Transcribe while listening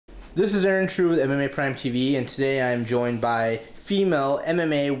This is Aaron True with MMA Prime TV, and today I am joined by female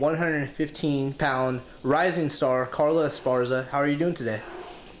MMA 115-pound rising star Carla Esparza. How are you doing today?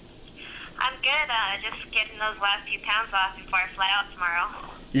 I'm good. Just getting those last few pounds off before I fly out tomorrow.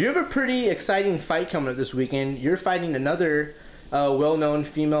 You have a pretty exciting fight coming up this weekend. You're fighting another well-known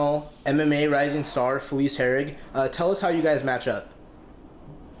female MMA rising star, Felice Herrig. Tell us how you guys match up.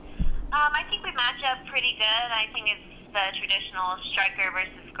 I think we match up pretty good. I think it's the traditional striker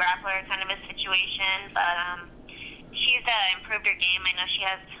versus grappler kind of a situation, but she's improved her game. I know she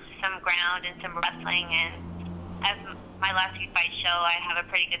has some ground and some wrestling, and as my last few fights show, I have a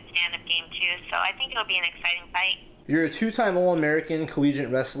pretty good stand-up game too, so I think it'll be an exciting fight. You're a two-time All-American collegiate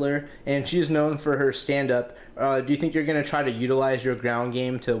wrestler, and she is known for her stand-up. Do you think you're going to try to utilize your ground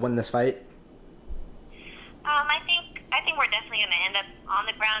game to win this fight? I think we're definitely going to end up on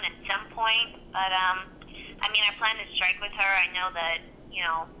the ground at some point, but I mean, I plan to strike with her. I know that, you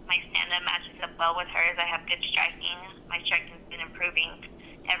know, my stand-up matches up well with hers. I have good striking. My striking's been improving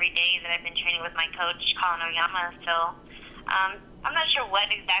every day that I've been training with my coach, Colin Oyama. So I'm not sure what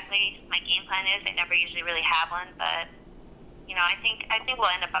exactly my game plan is. I never usually really have one, but, you know, I think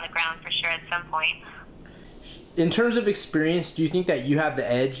we'll end up on the ground for sure at some point. In terms of experience, do you think that you have the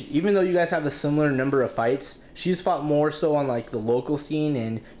edge? Even though you guys have a similar number of fights, she's fought more so on like the local scene,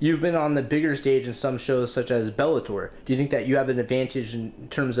 and you've been on the bigger stage in some shows such as Bellator. Do you think that you have an advantage in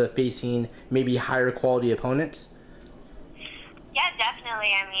terms of facing maybe higher quality opponents? Yeah,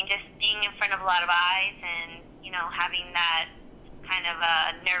 definitely. I mean, just being in front of a lot of eyes and, you know, having that kind of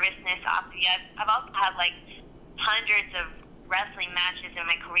nervousness off you. I've also had like hundreds of wrestling matches in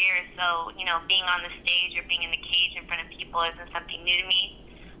my career, so, you know, being on the stage or being in the cage in front of people isn't something new to me.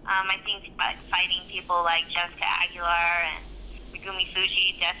 I think fighting people like Jessica Aguilar and Megumi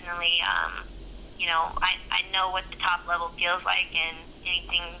Fuji definitely, you know, I know what the top level feels like, and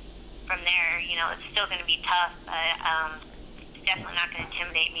anything from there, you know, it's still going to be tough, but it's definitely not going to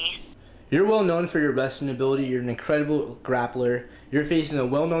intimidate me. You're well known for your wrestling ability. You're an incredible grappler. You're facing a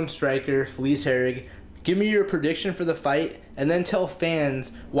well-known striker, Felice Herrig. Give me your prediction for the fight, and then tell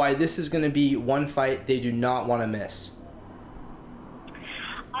fans why this is going to be one fight they do not want to miss.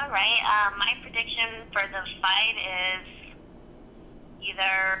 All right. My prediction for the fight is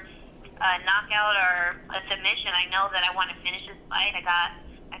either a knockout or a submission. I know that I want to finish this fight.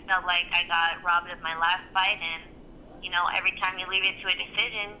 I felt like I got robbed of my last fight, and, you know, every time you leave it to a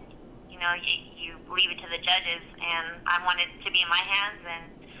decision, you know, you leave it to the judges, and I want it to be in my hands, and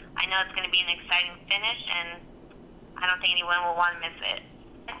I know it's going to be an exciting finish, and I don't think anyone will want to miss it.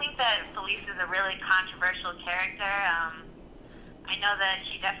 I think that Felice is a really controversial character. I know that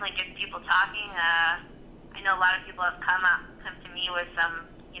she definitely gets people talking. I know a lot of people have come to me with some,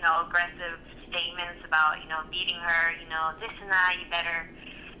 you know, aggressive statements about, you know, beating her, you know, this and that, you better,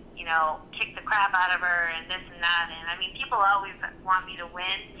 you know, kick the crap out of her and this and that. And I mean, people always want me to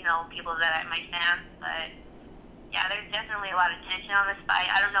win, you know, people that my fans, but yeah, there's definitely a lot of tension on this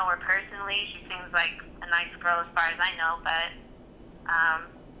fight. I don't know her personally. She seems like a nice girl as far as I know, but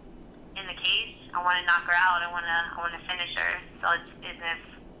in the cage, I want to knock her out. I want to finish her. So it's business.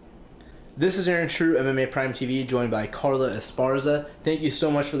 This is Aaron True, MMA Prime TV, joined by Carla Esparza. Thank you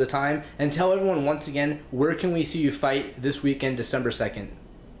so much for the time, and tell everyone once again, where can we see you fight this weekend, December 2nd?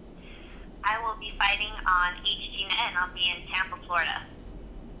 I will be fighting on HDnet, and I'll be in Tampa, Florida.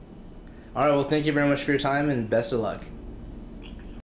 All right, well, thank you very much for your time, and best of luck.